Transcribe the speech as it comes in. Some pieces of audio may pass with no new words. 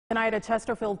Tonight, a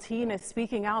Chesterfield teen is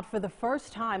speaking out for the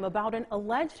first time about an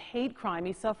alleged hate crime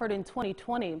he suffered in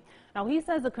 2020. Now, he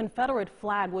says a Confederate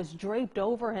flag was draped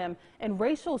over him and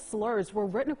racial slurs were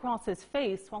written across his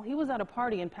face while he was at a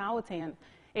party in Powhatan.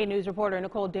 8 News reporter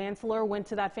Nicole Dantzler went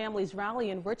to that family's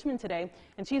rally in Richmond today,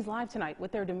 and she's live tonight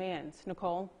with their demands.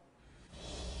 Nicole?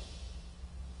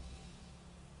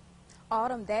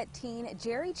 Autumn, that teen,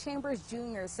 Jerry Chambers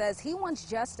Jr., says he wants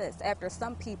justice after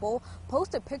some people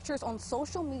posted pictures on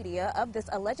social media of this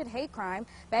alleged hate crime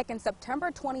back in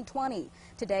September 2020.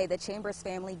 Today, the Chambers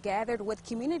family gathered with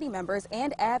community members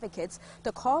and advocates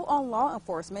to call on law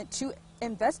enforcement to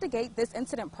investigate this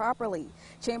incident properly.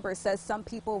 Chambers says some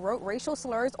people wrote racial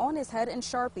slurs on his head in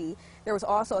Sharpie. There was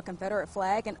also a Confederate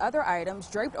flag and other items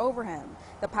draped over him.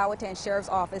 The Powhatan Sheriff's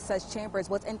Office says Chambers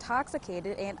was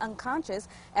intoxicated and unconscious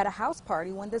at a house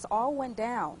party when this all went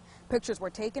down. Pictures were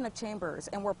taken of Chambers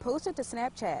and were posted to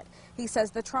Snapchat. He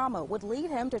says the trauma would lead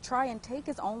him to try and take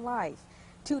his own life.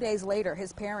 2 days later,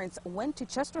 his parents went to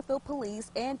Chesterfield Police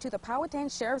and to the Powhatan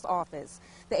Sheriff's Office.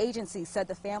 The agency said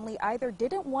the family either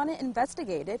didn't want it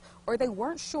investigated or they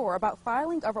weren't sure about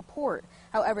filing a report.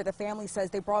 However, the family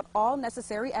says they brought all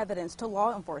necessary evidence to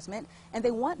law enforcement and they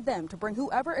want them to bring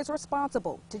whoever is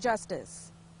responsible to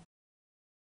justice.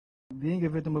 Being a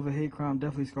victim of a hate crime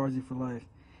definitely scars you for life.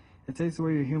 It takes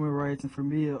away your human rights, and for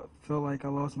me, it felt like I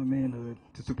lost my manhood.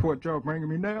 To support y'all bringing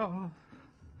me now,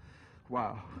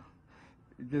 wow.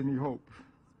 It gives me hope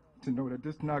to know that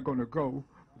this is not going to go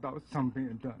without something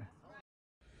being done.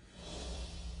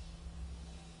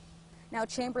 Now,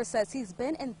 Chambers says he's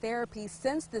been in therapy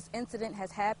since this incident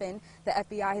has happened. The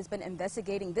FBI has been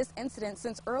investigating this incident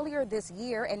since earlier this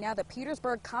year, and now the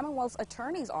Petersburg Commonwealth's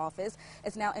Attorney's Office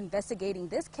is now investigating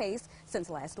this case since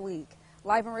last week.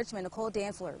 Live in Richmond, Nicole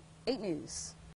Dantzler, 8 News.